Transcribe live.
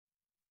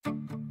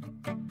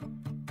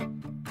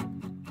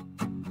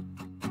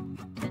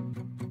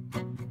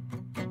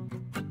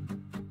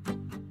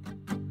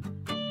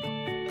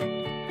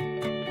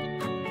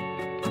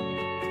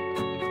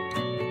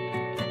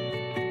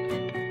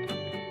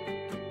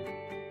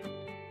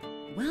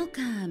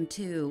Welcome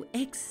to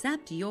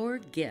Accept Your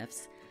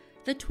Gifts,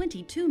 the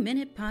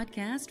 22-minute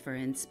podcast for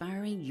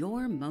inspiring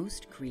your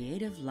most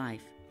creative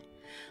life.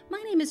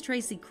 My name is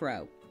Tracy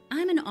Crow.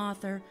 I'm an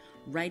author,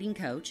 writing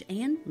coach,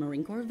 and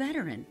Marine Corps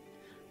veteran.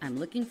 I'm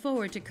looking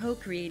forward to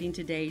co-creating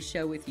today's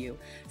show with you.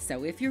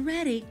 So if you're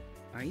ready,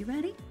 are you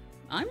ready?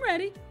 I'm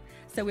ready.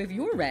 So if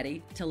you're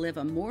ready to live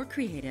a more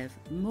creative,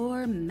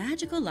 more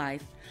magical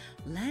life,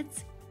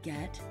 let's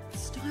get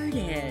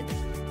started.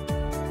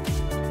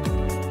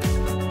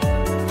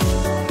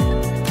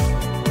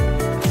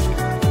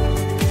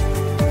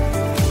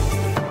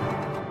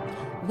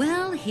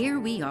 Well, here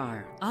we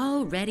are,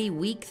 already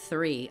week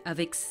 3 of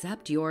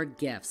Accept Your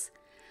Gifts.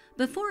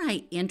 Before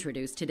I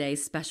introduce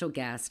today's special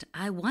guest,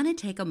 I want to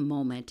take a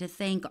moment to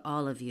thank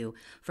all of you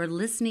for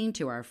listening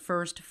to our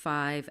first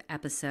 5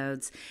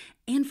 episodes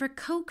and for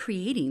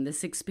co-creating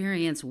this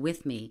experience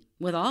with me,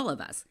 with all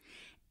of us.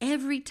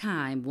 Every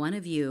time one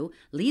of you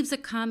leaves a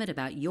comment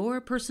about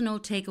your personal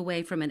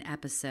takeaway from an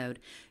episode,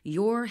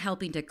 you're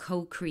helping to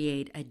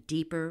co-create a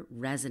deeper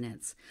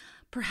resonance,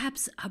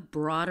 perhaps a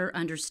broader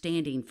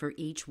understanding for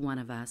each one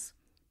of us.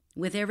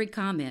 With every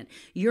comment,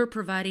 you're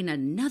providing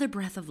another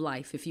breath of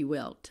life, if you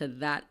will, to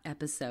that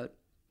episode.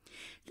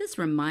 This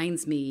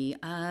reminds me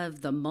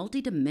of the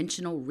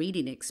multidimensional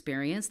reading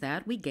experience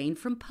that we gained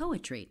from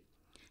poetry.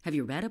 Have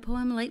you read a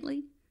poem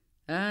lately?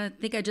 I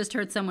think I just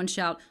heard someone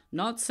shout,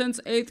 "Not since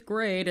 8th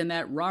grade," in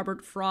that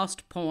Robert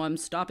Frost poem,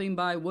 "Stopping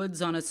by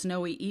Woods on a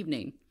Snowy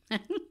Evening."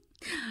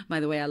 By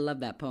the way, I love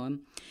that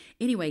poem.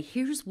 Anyway,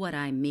 here's what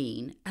I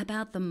mean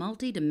about the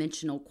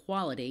multidimensional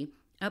quality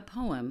a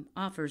poem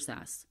offers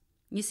us.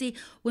 You see,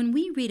 when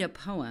we read a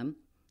poem,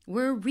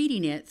 we're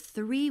reading it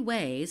 3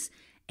 ways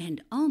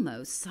and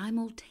almost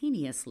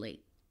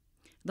simultaneously.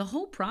 The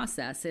whole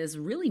process is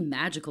really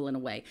magical in a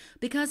way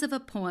because of a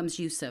poem's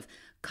use of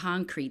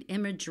concrete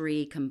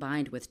imagery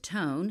combined with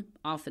tone,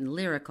 often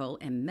lyrical,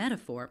 and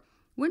metaphor.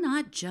 We're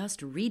not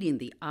just reading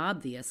the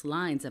obvious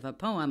lines of a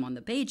poem on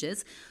the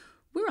pages,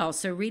 we're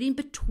also reading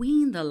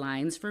between the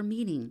lines for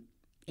meaning.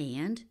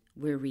 And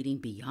we're reading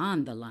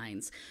beyond the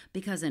lines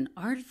because an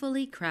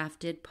artfully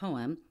crafted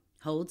poem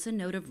holds a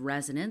note of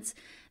resonance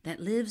that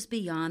lives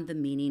beyond the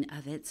meaning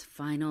of its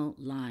final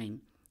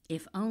line,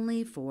 if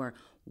only for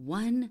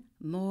one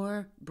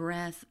more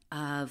breath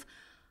of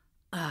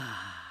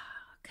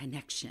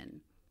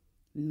connection,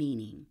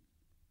 meaning.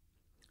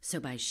 So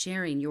by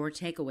sharing your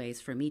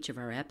takeaways from each of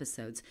our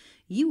episodes,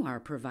 you are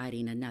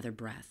providing another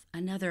breath,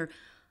 another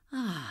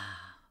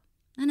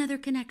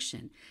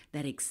connection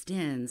that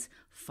extends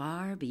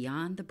far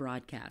beyond the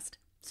broadcast.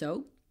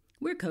 So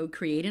we're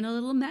co-creating a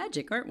little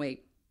magic, aren't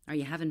we? Are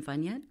you having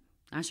fun yet?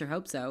 I sure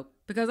hope so,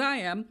 because I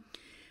am.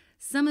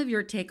 Some of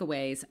your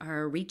takeaways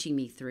are reaching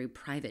me through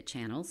private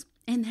channels,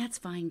 and that's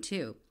fine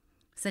too,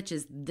 such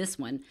as this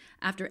one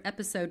after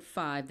episode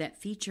 5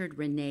 that featured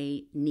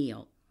Renee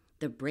Neal,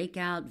 the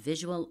breakout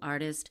visual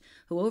artist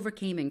who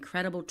overcame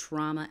incredible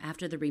trauma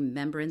after the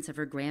remembrance of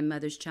her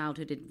grandmother's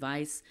childhood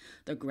advice,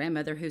 the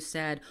grandmother who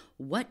said,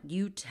 "What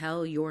you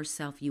tell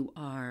yourself you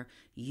are,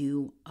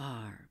 you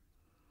are."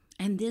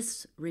 And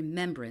this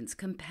remembrance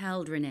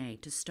compelled Renee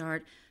to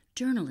start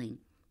journaling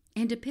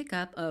and to pick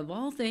up, of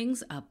all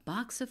things, a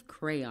box of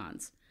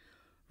crayons.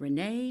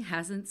 Renee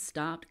hasn't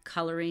stopped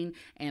coloring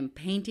and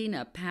painting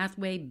a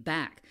pathway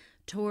back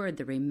toward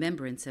the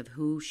remembrance of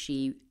who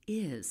she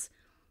is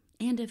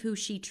and of who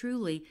she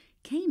truly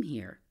came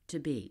here to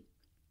be.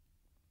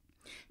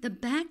 The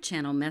back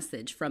channel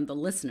message from the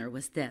listener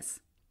was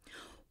this: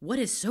 "What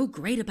is so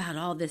great about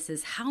all this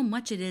is how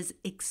much it is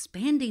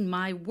expanding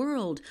my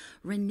world.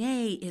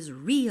 Renee is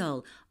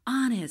real,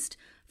 honest.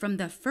 From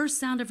the first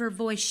sound of her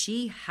voice,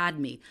 she had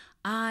me.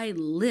 I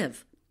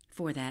live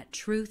for that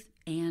truth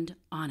and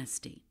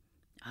honesty."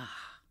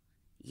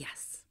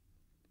 Yes.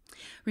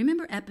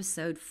 Remember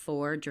episode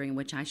 4, during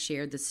which I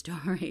shared the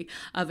story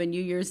of a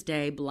New Year's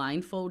Day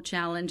blindfold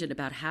challenge and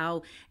about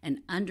how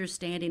an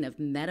understanding of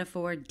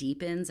metaphor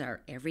deepens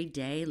our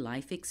everyday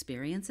life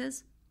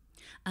experiences?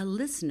 A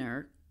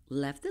listener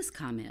left this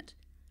comment: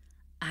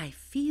 "I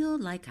feel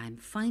like I'm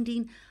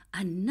finding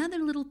another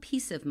little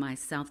piece of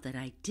myself that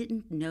I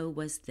didn't know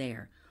was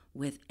there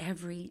with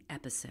every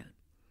episode."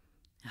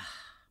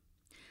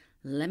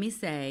 Let me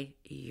say,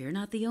 you're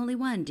not the only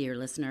one, dear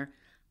listener.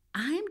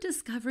 I'm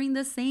discovering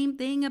the same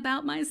thing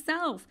about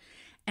myself.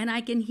 And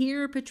I can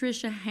hear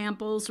Patricia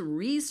Hample's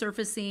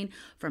resurfacing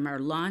from our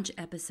launch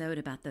episode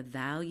about the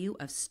value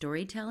of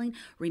storytelling.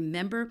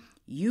 Remember,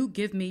 you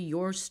give me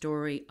your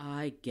story,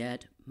 I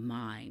get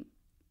mine.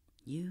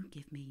 You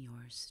give me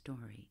your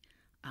story,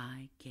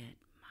 I get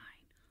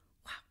mine.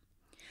 Wow.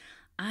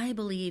 I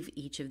believe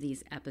each of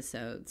these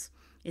episodes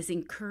is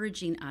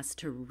encouraging us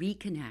to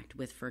reconnect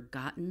with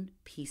forgotten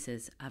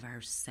pieces of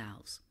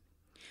ourselves.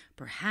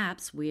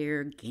 Perhaps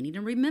we're gaining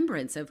a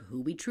remembrance of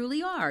who we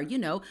truly are,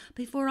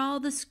 before all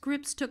the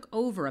scripts took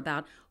over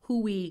about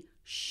who we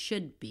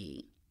should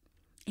be.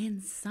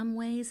 In some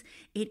ways,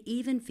 it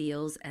even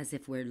feels as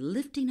if we're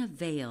lifting a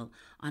veil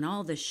on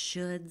all the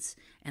shoulds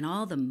and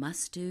all the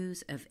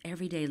must-dos of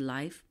everyday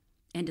life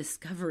and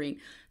discovering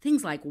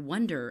things like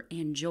wonder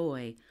and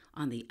joy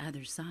on the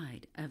other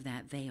side of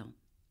that veil.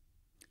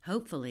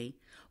 Hopefully,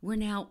 we're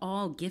now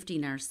all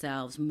gifting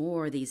ourselves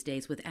more these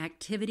days with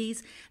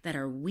activities that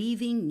are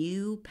weaving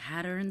new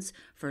patterns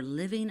for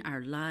living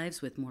our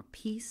lives with more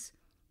peace,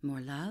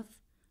 more love,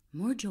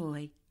 more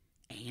joy,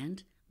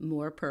 and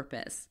more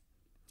purpose.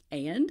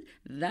 And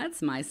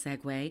that's my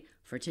segue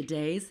for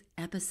today's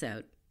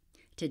episode.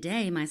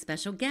 Today, my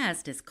special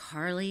guest is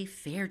Carleigh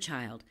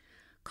Fairchild.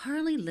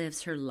 Carleigh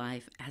lives her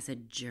life as a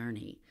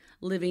journey,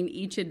 living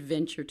each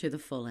adventure to the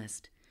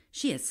fullest.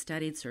 She has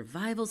studied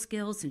survival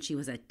skills since she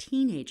was a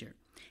teenager,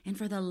 and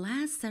for the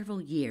last several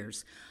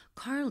years,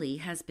 Carleigh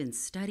has been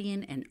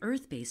studying an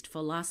earth-based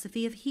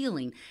philosophy of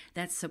healing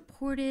that's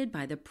supported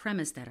by the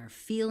premise that our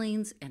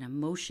feelings and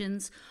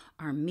emotions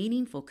are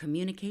meaningful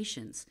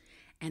communications,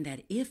 and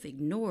that if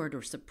ignored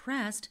or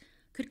suppressed,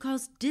 could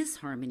cause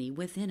disharmony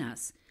within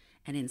us,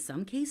 and in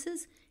some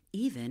cases,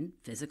 even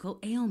physical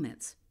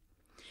ailments.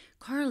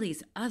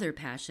 Carleigh's other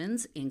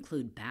passions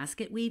include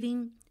basket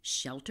weaving,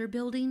 shelter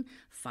building,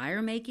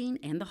 fire making,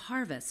 and the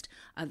harvest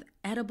of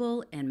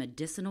edible and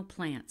medicinal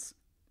plants.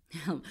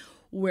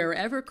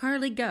 Wherever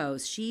Carleigh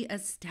goes, she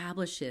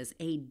establishes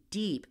a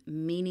deep,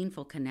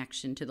 meaningful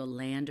connection to the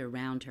land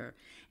around her,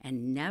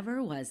 and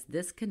never was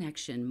this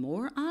connection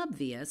more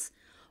obvious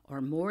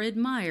or more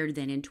admired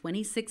than in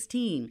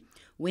 2016,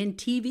 when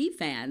TV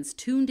fans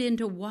tuned in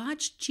to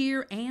watch,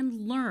 cheer,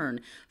 and learn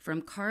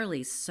from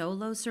Carleigh's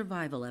solo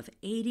survival of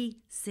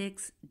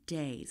 86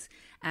 days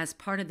as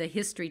part of the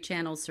History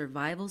Channel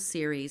survival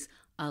series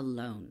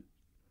Alone.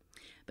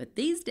 But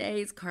these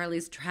days,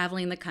 Carleigh's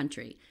traveling the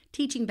country,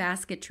 teaching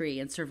basketry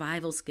and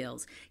survival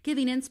skills,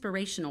 giving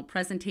inspirational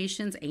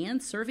presentations,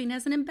 and serving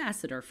as an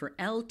ambassador for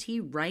LT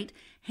Wright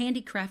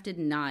Handcrafted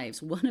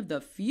Knives, one of the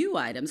few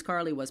items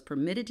Carleigh was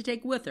permitted to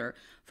take with her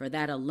for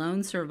that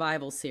Alone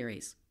survival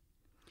series.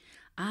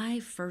 I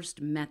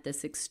first met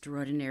this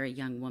extraordinary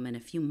young woman a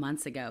few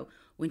months ago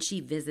when she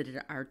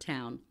visited our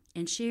town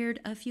and shared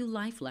a few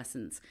life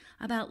lessons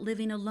about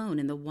living alone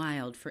in the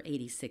wild for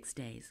 86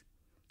 days.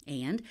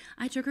 And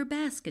I took her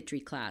basketry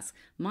class,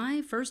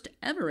 my first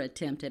ever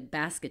attempt at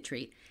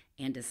basketry,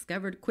 and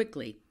discovered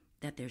quickly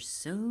that there's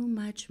so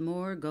much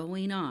more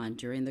going on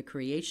during the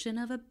creation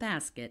of a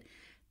basket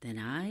than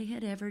I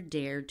had ever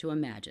dared to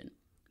imagine.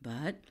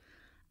 But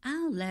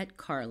I'll let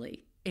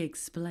Carleigh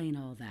explain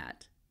all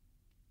that.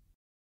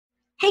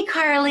 Hey,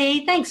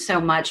 Carleigh, thanks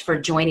so much for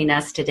joining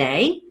us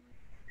today.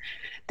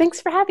 Thanks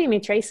for having me,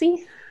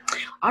 Tracy.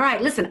 All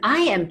right, listen, I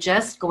am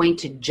just going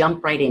to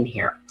jump right in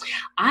here.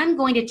 I'm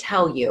going to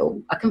tell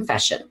you a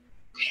confession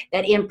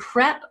that in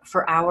prep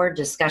for our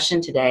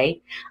discussion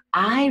today,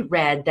 I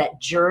read that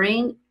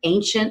during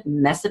ancient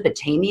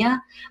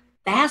Mesopotamia,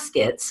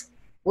 baskets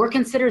were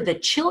considered the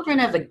children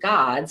of the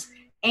gods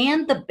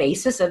and the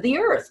basis of the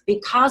earth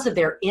because of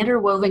their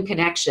interwoven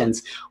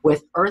connections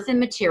with earthen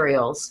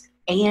materials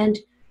and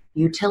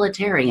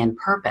utilitarian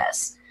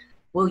purpose.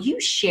 Will you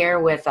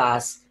share with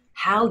us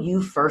how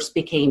you first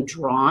became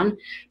drawn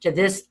to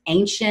this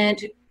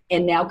ancient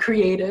and now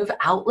creative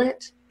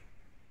outlet?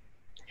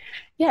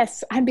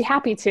 Yes, I'd be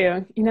happy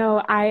to. You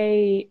know,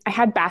 I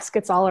had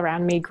baskets all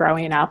around me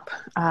growing up.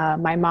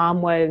 My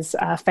mom was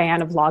a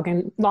fan of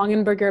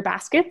Longenberger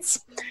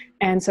baskets,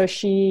 and so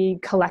she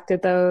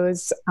collected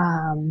those.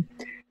 And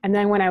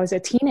then when I was a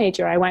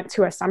teenager, I went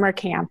to a summer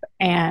camp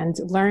and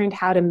learned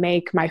how to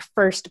make my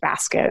first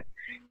basket.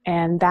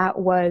 And that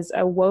was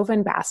a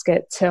woven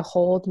basket to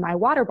hold my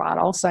water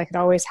bottle so I could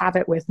always have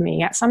it with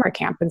me at summer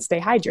camp and stay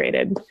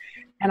hydrated.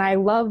 And I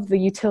love the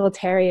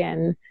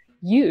utilitarian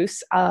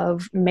use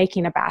of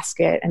making a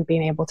basket and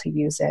being able to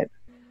use it.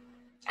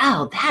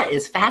 Oh, that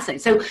is fascinating.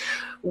 So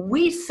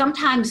we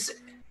sometimes,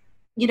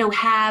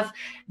 have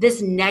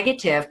this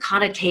negative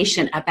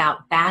connotation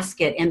about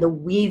basket and the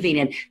weaving.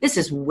 And this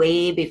is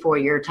way before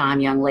your time,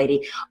 young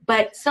lady.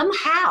 But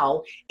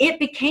somehow it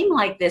became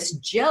like this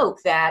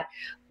joke that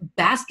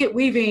basket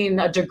weaving,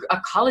 a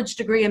college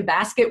degree in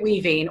basket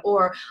weaving,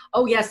 or,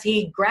 oh yes,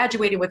 he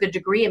graduated with a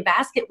degree in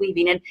basket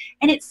weaving. And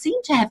it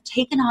seemed to have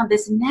taken on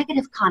this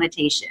negative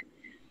connotation.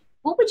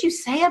 What would you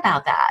say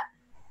about that?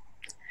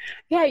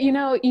 Yeah,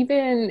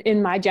 even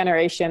in my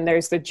generation,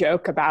 there's the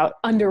joke about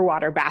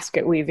underwater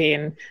basket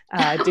weaving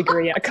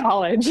degree at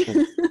college.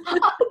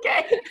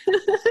 Okay.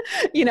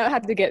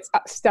 Had to get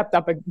stepped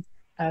up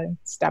a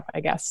step,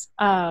 I guess.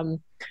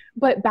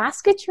 But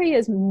basketry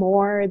is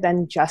more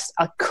than just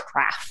a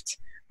craft.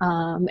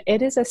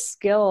 It is a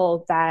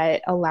skill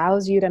that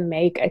allows you to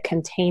make a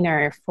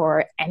container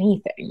for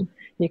anything.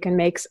 You can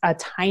make a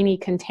tiny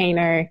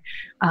container,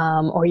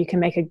 or you can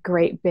make a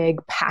great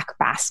big pack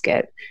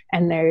basket.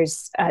 And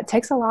it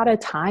takes a lot of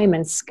time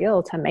and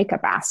skill to make a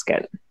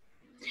basket.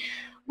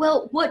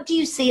 Well, what do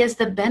you see as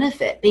the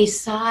benefit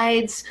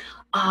besides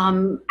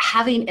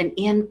having an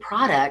end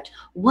product?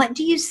 What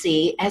do you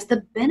see as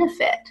the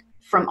benefit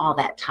from all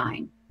that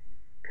time?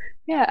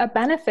 Yeah, a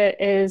benefit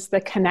is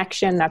the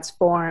connection that's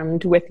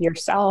formed with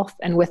yourself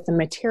and with the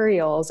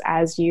materials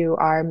as you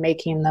are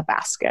making the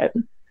basket.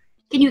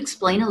 Can you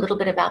explain a little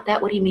bit about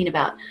that? What do you mean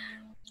about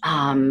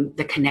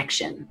the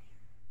connection?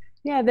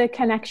 Yeah, the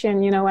connection,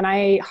 when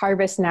I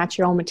harvest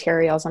natural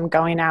materials, I'm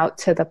going out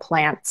to the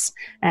plants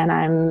and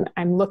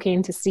I'm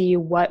looking to see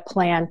what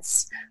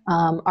plants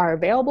are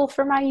available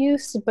for my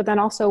use, but then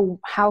also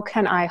how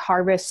can I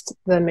harvest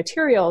the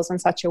materials in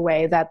such a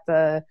way that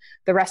the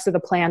rest of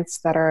the plants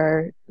that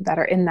are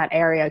in that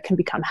area can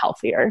become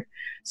healthier.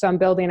 So I'm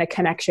building a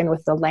connection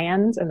with the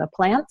land and the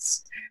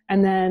plants,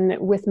 and then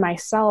with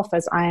myself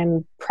as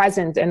I'm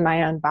present in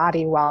my own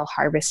body while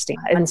harvesting,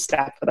 one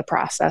step of the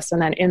process.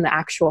 And then in the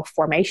actual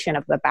formation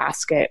of the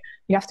basket,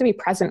 you have to be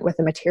present with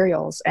the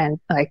materials and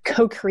like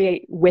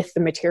co-create with the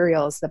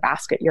materials the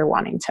basket you're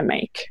wanting to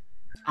make.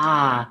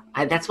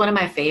 That's one of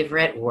my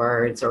favorite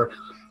words, or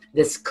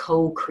this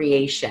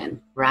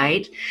co-creation,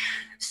 right?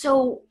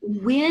 So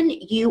when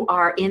you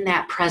are in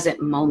that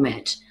present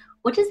moment,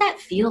 what does that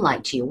feel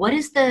like to you? What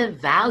is the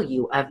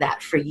value of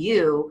that for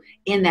you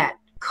in that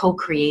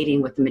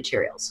co-creating with the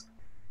materials?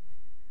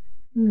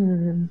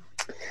 The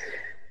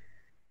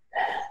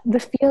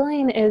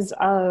feeling is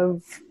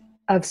of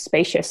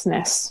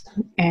spaciousness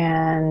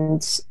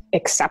and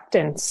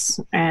acceptance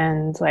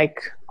and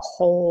like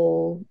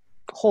whole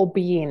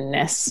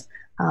beingness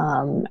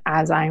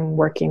as I'm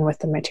working with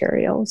the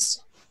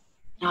materials.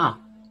 Oh,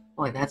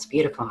 boy, that's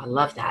beautiful. I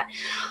love that.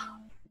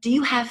 Do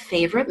you have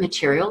favorite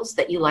materials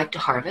that you like to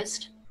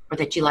harvest or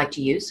that you like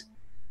to use?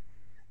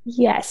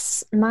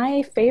 Yes,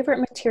 my favorite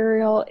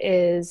material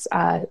is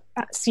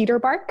cedar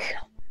bark.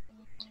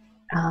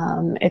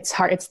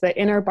 It's the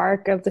inner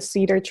bark of the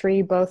cedar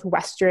tree. Both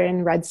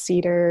western red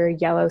cedar,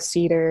 yellow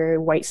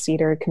cedar, white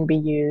cedar can be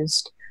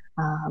used.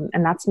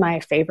 And that's my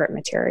favorite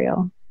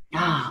material.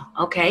 Oh,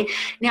 okay.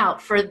 Now,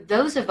 for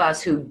those of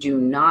us who do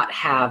not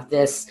have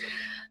this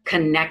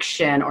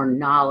connection or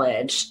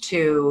knowledge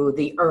to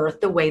the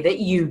earth the way that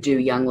you do,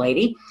 young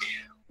lady,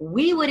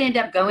 we would end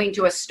up going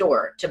to a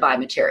store to buy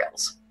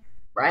materials,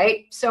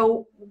 right?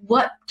 So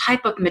what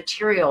type of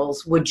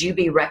materials would you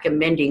be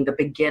recommending the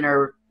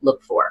beginner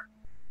look for?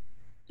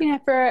 Yeah,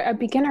 for a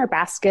beginner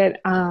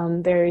basket,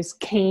 there's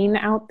cane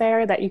out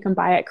there that you can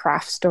buy at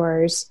craft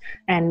stores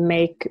and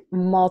make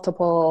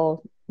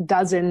multiple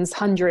dozens,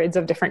 hundreds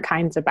of different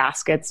kinds of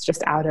baskets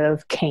just out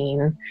of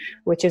cane,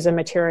 which is a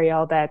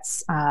material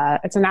that's,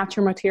 it's a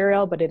natural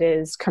material, but it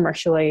is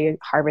commercially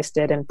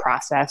harvested and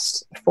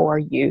processed for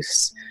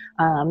use.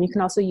 You can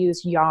also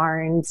use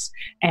yarns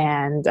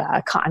and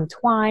cotton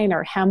twine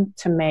or hemp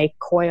to make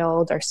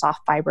coiled or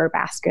soft fiber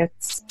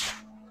baskets.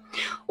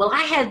 Well,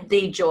 I had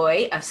the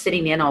joy of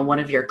sitting in on one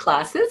of your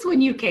classes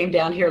when you came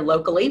down here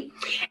locally.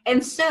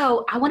 And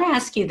so I want to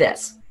ask you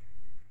this.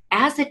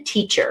 As a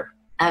teacher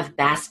of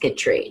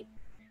basketry,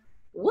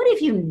 what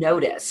have you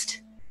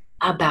noticed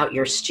about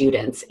your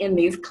students in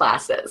these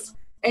classes?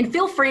 And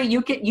feel free,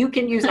 you can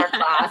use our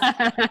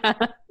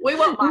class. We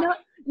won't mind.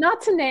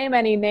 Not to name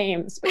any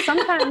names, but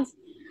sometimes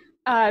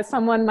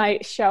someone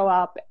might show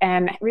up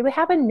and really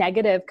have a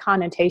negative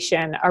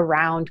connotation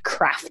around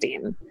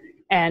crafting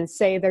and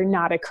say they're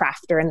not a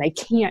crafter and they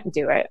can't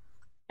do it.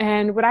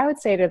 And what I would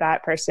say to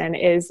that person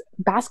is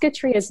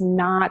basketry is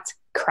not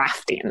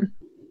crafting.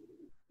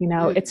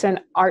 It's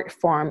an art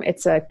form.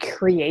 It's a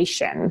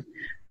creation.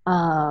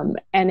 And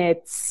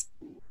it's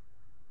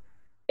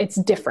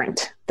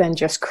different than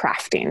just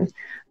crafting.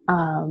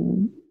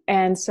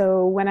 And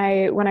so when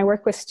I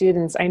work with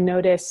students, I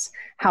notice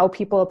how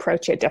people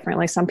approach it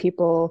differently. Some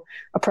people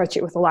approach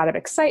it with a lot of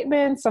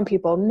excitement, some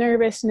people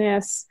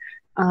nervousness.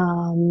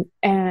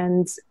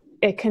 And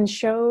it can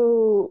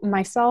show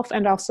myself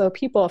and also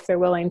people, if they're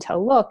willing to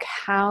look,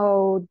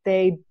 how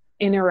they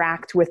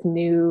interact with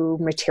new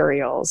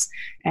materials,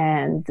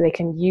 and they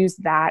can use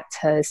that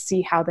to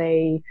see how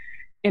they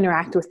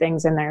interact with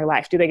things in their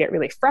life. Do they get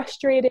really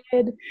frustrated?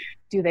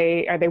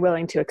 Are they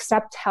willing to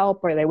accept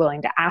help? Or are they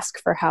willing to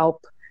ask for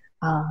help?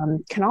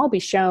 Can all be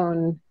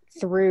shown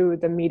through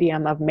the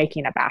medium of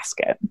making a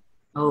basket.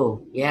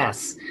 Oh,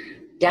 yes,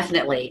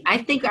 definitely. I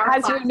think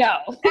as I know,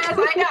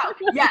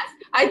 yes.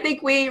 I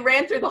think we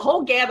ran through the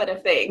whole gamut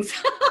of things,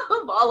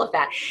 of all of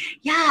that.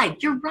 Yeah,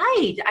 you're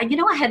right.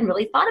 I hadn't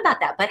really thought about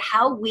that, but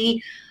how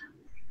we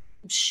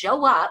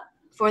show up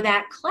for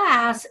that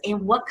class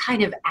and what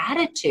kind of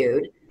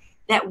attitude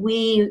that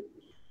we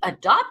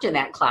adopt in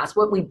that class,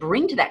 what we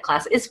bring to that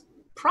class is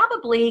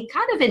probably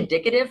kind of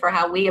indicative for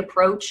how we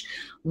approach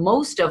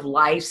most of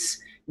life's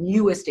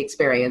newest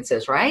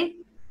experiences, right?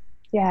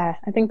 Yeah,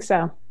 I think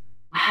so.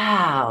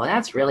 Wow,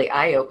 that's really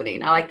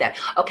eye-opening. I like that.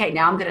 Okay,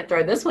 now I'm going to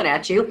throw this one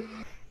at you.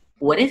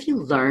 What have you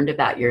learned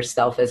about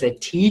yourself as a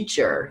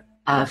teacher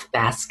of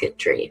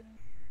basketry?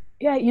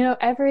 Yeah,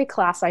 every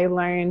class I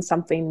learn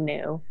something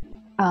new.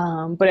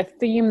 But a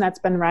theme that's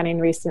been running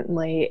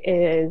recently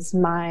is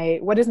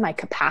what is my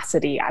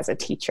capacity as a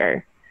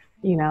teacher?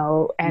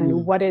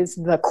 And what is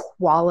the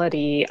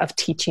quality of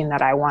teaching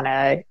that I want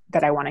to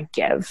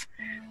give?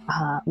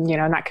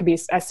 And that could be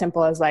as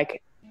simple as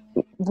like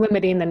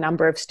limiting the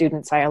number of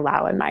students I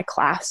allow in my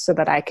class so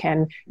that I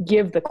can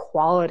give the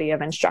quality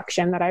of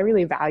instruction that I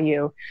really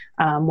value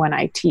when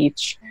I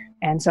teach.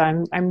 And so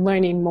I'm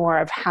learning more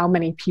of how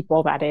many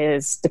people that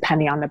is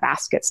depending on the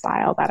basket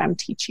style that I'm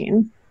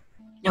teaching.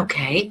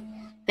 Okay.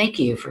 Thank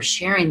you for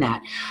sharing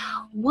that.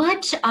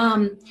 What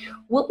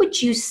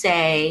would you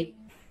say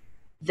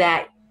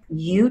that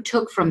you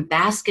took from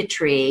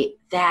basketry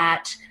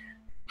that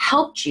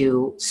helped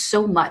you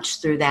so much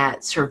through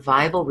that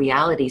survival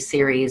reality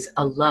series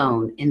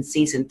alone in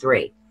season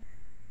 3?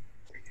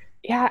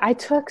 Yeah, I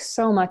took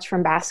so much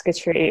from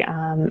basketry.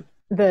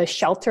 The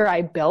shelter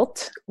I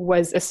built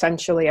was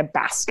essentially a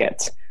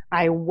basket.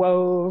 I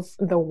wove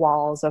the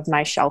walls of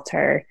my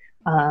shelter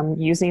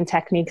using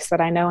techniques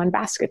that I know in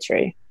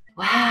basketry.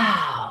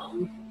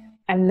 Wow.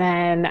 And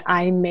then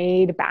I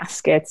made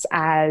baskets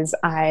as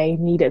I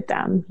needed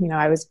them. You know,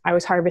 I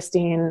was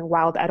harvesting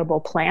wild edible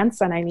plants,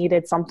 and I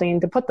needed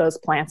something to put those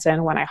plants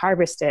in when I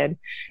harvested.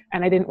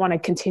 And I didn't want to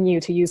continue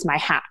to use my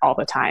hat all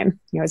the time.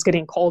 You know, it's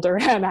getting colder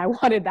and I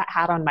wanted that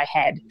hat on my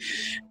head.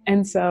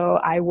 And so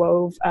I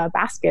wove a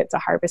basket to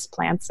harvest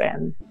plants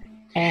in.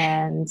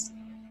 And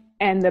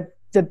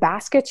the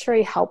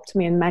basketry helped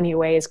me in many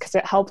ways, because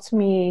it helped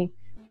me.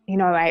 You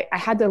know, I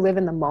had to live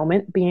in the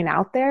moment being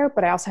out there,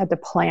 but I also had to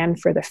plan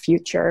for the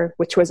future,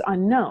 which was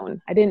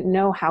unknown. I didn't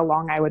know how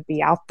long I would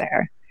be out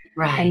there.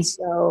 Right. And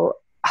so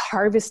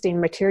harvesting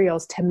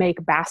materials to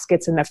make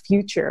baskets in the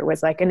future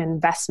was like an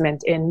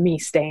investment in me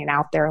staying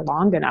out there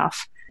long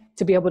enough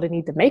to be able to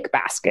need to make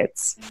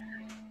baskets.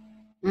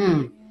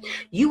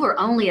 You were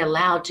only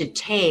allowed to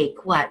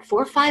take, 4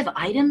 or 5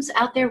 items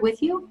out there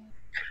with you?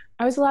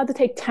 I was allowed to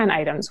take 10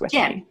 items with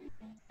me.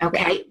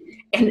 Okay.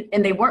 Yeah.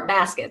 And they weren't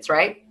baskets,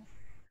 right?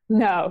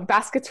 No,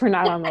 baskets were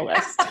not on the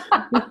list.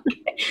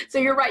 Okay. So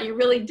you're right. You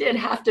really did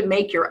have to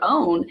make your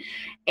own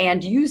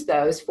and use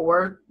those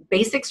for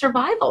basic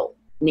survival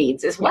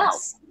needs as well.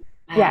 Yes.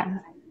 Yeah.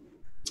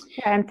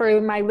 And for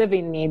my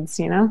living needs,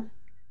 you know,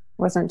 it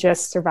wasn't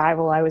just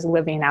survival. I was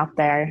living out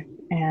there,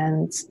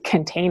 and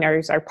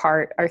containers are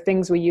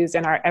things we use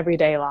in our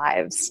everyday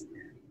lives.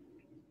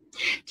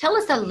 Tell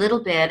us a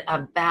little bit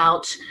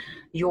about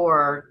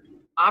your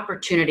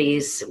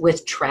opportunities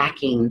with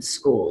tracking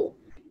school.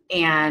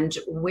 And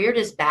where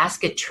does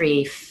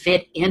basketry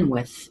fit in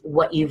with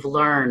what you've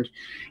learned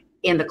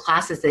in the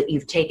classes that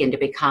you've taken to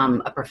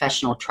become a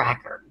professional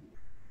tracker?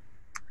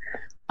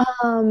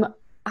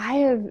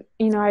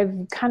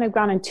 I've kind of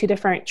gone in 2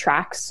 different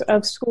tracks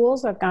of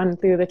schools. I've gone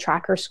through the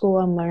tracker school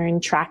and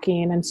learned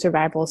tracking and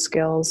survival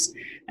skills.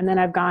 And then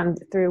I've gone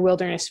through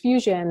Wilderness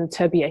Fusion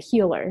to be a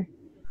healer.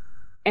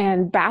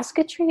 And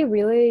basketry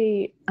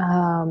really,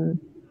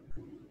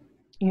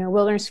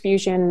 Wilderness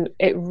Fusion,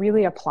 it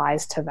really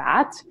applies to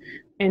that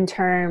in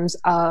terms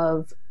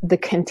of the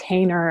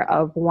container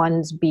of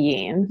one's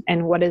being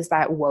and what is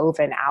that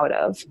woven out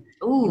of.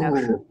 Ooh. You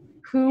know,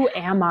 who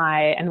am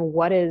I, and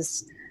what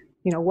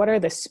are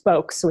the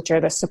spokes, which are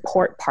the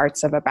support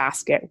parts of a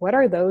basket? What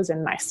are those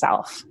in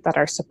myself that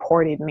are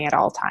supporting me at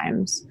all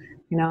times?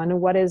 You know,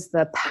 and what is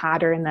the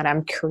pattern that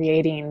I'm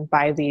creating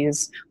by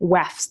these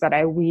wefts that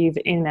I weave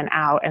in and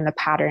out, and the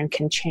pattern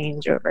can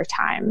change over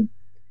time.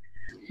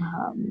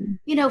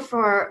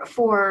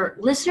 For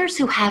listeners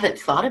who haven't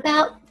thought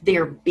about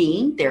their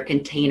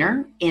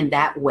container in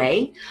that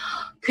way,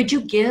 could you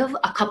give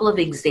a couple of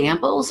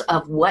examples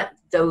of what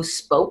those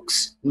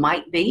spokes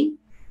might be?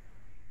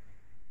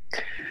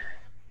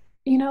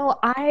 You know,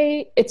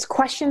 it's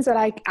questions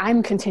that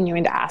I'm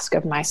continuing to ask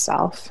of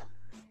myself.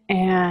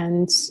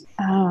 And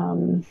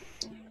some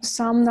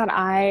that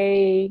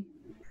I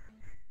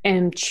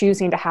am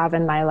choosing to have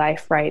in my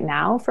life right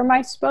now for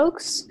my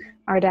spokes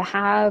are to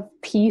have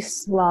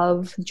peace,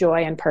 love,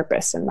 joy, and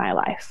purpose in my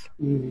life.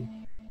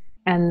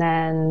 And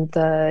then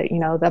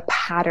the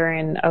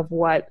pattern of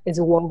what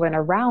is woven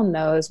around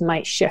those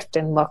might shift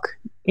and look,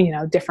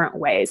 different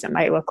ways. It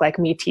might look like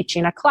me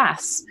teaching a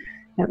class.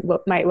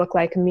 It might look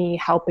like me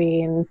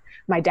helping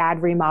my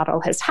dad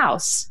remodel his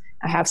house.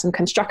 I have some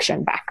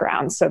construction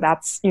background, so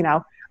that's,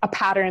 a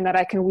pattern that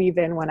I can weave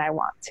in when I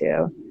want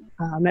to.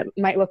 It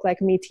might look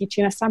like me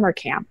teaching a summer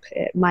camp.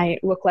 It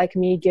might look like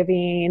me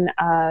doing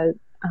a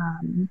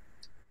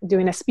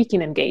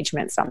speaking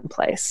engagement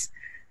someplace,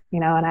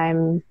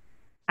 and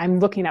I'm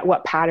looking at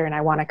what pattern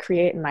I want to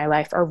create in my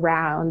life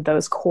around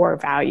those core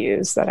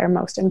values that are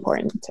most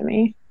important to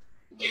me.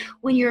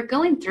 When you're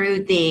going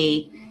through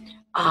the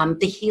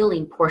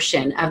healing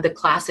portion of the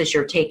classes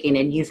you're taking,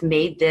 and you've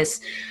made this,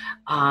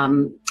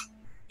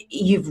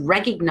 you've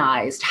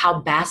recognized how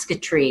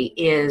basketry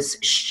is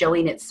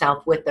showing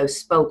itself with those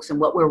spokes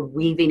and what we're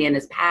weaving in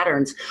as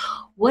patterns.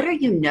 What are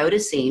you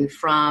noticing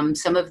from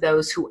some of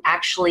those who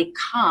actually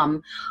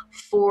come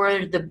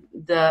for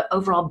the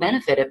overall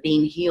benefit of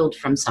being healed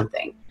from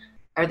something?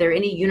 Are there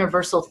any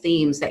universal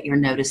themes that you're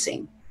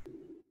noticing?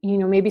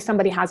 Maybe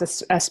somebody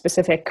has a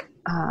specific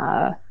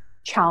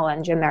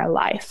challenge in their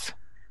life.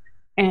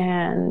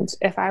 And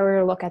if I were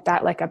to look at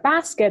that like a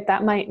basket,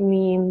 that might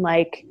mean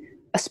like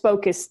a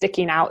spoke is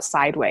sticking out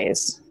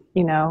sideways,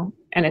 and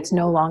it's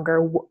no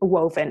longer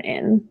woven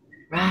in.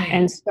 Right.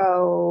 And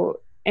so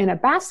in a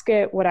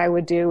basket, what I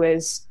would do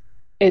is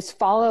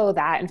follow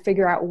that and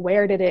figure out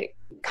where did it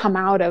come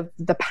out of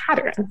the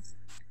pattern.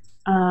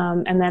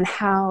 And then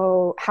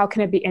how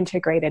can it be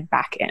integrated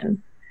back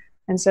in?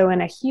 And so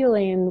in a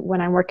healing,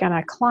 when I'm working on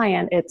a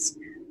client, it's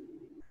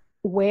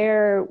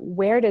where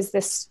does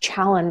this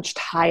challenge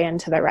tie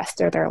into the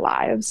rest of their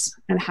lives,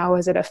 and how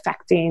is it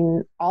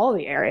affecting all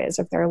the areas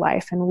of their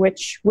life, and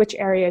which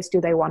areas do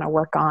they want to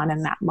work on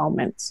in that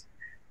moment,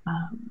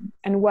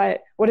 and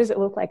what does it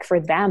look like for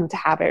them to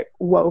have it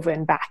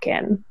woven back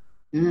in?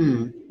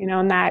 And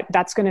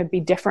that's going to be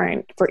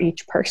different for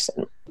each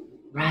person.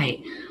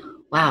 Right.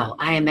 Wow.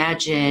 I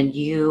imagine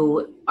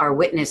you are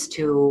witness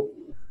to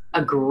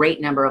a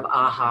great number of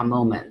aha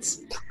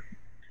moments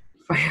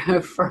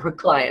for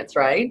clients,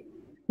 right?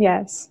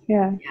 Yes.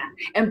 Yeah.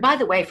 And by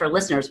the way, for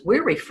listeners,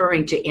 we're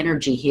referring to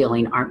energy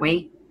healing, aren't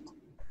we?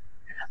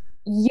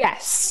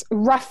 Yes,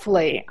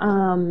 roughly.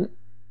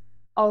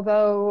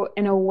 Although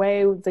in a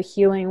way, the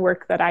healing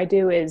work that I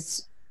do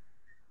is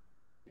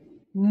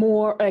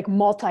more like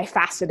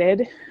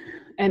multifaceted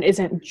and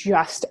isn't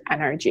just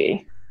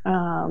energy,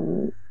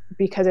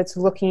 because it's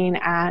looking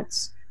at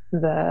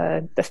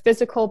the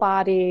physical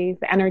body,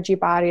 the energy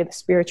body, the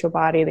spiritual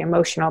body, the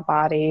emotional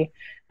body,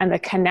 and the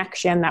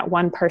connection that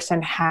one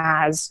person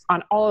has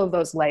on all of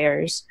those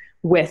layers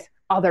with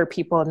other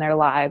people in their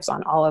lives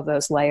on all of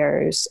those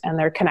layers, and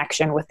their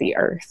connection with the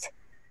earth.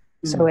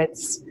 So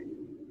it's,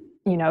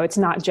 it's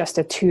not just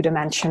a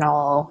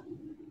two-dimensional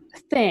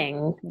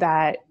thing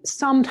that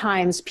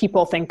sometimes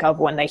people think of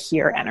when they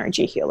hear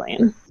energy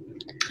healing.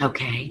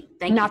 Okay.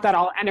 Not that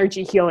all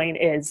energy healing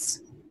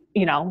is,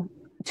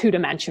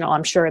 two-dimensional.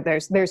 I'm sure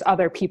there's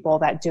other people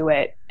that do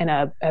it in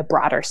a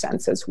broader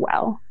sense as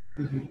well.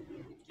 Mm-hmm.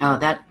 Oh,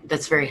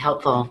 that's very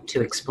helpful to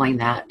explain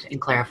that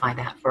and clarify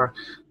that for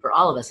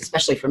all of us,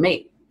 especially for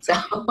me. So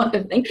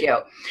thank you.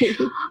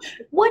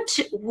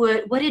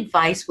 What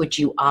advice would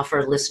you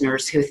offer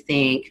listeners who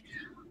think,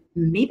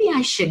 maybe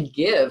I should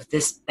give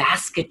this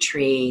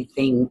basketry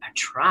thing a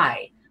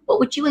try? What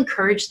would you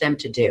encourage them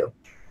to do?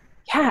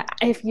 Yeah,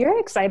 if you're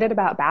excited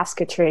about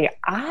basketry,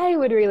 I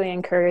would really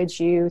encourage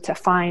you to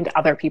find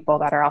other people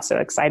that are also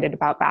excited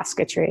about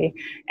basketry.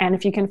 And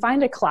if you can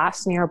find a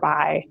class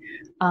nearby,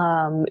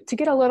 to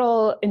get a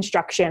little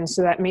instruction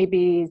so that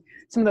maybe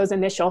some of those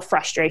initial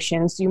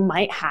frustrations you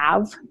might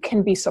have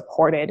can be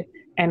supported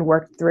and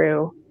worked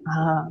through.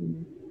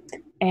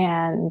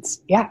 And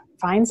yeah,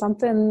 find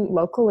something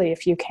locally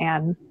if you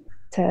can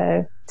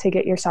to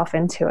get yourself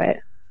into it.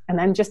 And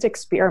then just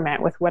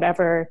experiment with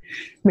whatever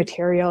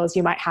materials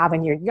you might have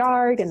in your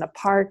yard, in the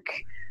park.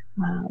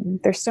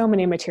 There's so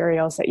many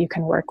materials that you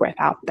can work with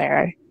out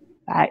there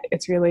that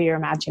it's really your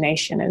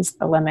imagination is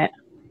the limit.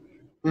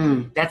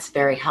 That's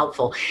very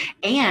helpful.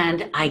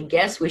 And I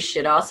guess we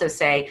should also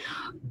say,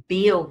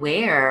 be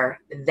aware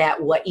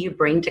that what you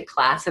bring to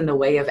class in the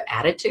way of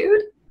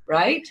attitude,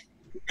 right?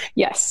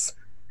 Yes.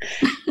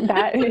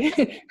 That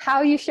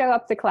how you show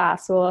up to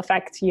class will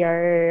affect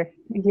your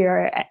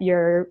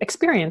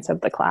experience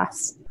of the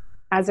class,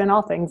 as in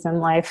all things in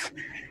life.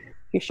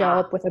 If you show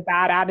up with a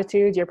bad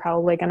attitude, you're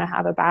probably going to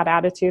have a bad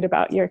attitude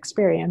about your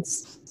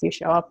experience. If you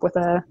show up with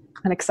an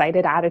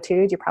excited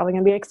attitude, you're probably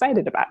going to be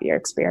excited about your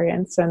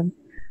experience, and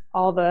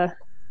all the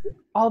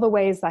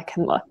ways that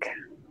can look.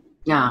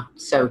 Yeah,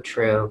 so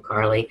true,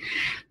 Carleigh.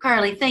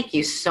 Carleigh, thank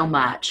you so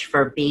much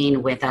for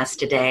being with us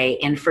today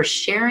and for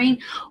sharing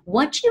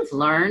what you've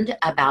learned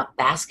about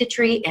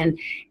basketry and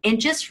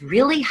just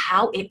really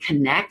how it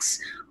connects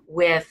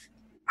with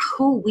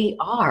who we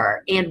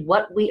are and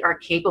what we are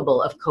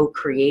capable of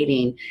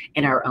co-creating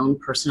in our own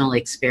personal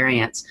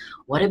experience.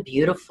 What a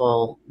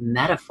beautiful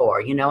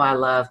metaphor. I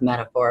love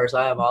metaphors.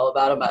 I am all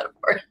about a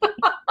metaphor.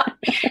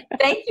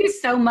 Thank you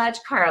so much,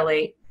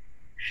 Carleigh.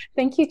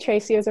 Thank you,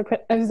 Tracy. It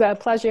was a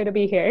pleasure to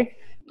be here.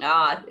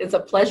 It's a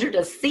pleasure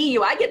to see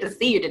you. I get to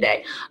see you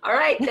today. All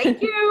right.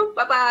 Thank you.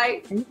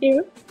 Bye-bye. Thank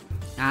you.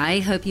 I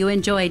hope you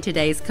enjoyed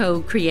today's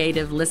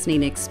co-creative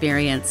listening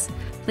experience.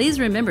 Please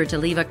remember to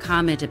leave a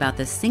comment about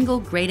the single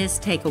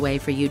greatest takeaway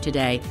for you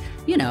today.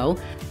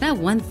 That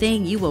one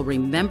thing you will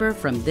remember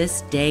from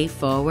this day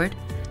forward.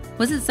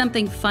 Was it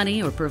something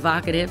funny or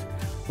provocative?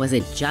 Was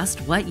it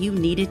just what you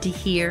needed to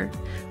hear?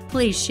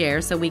 Please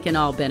share so we can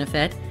all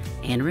benefit.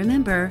 And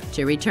remember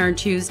to return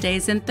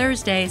Tuesdays and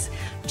Thursdays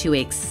to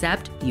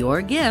Accept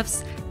Your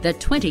Gifts, the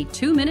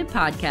 22-minute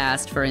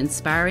podcast for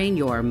inspiring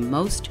your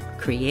most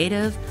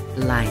creative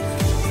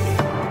life.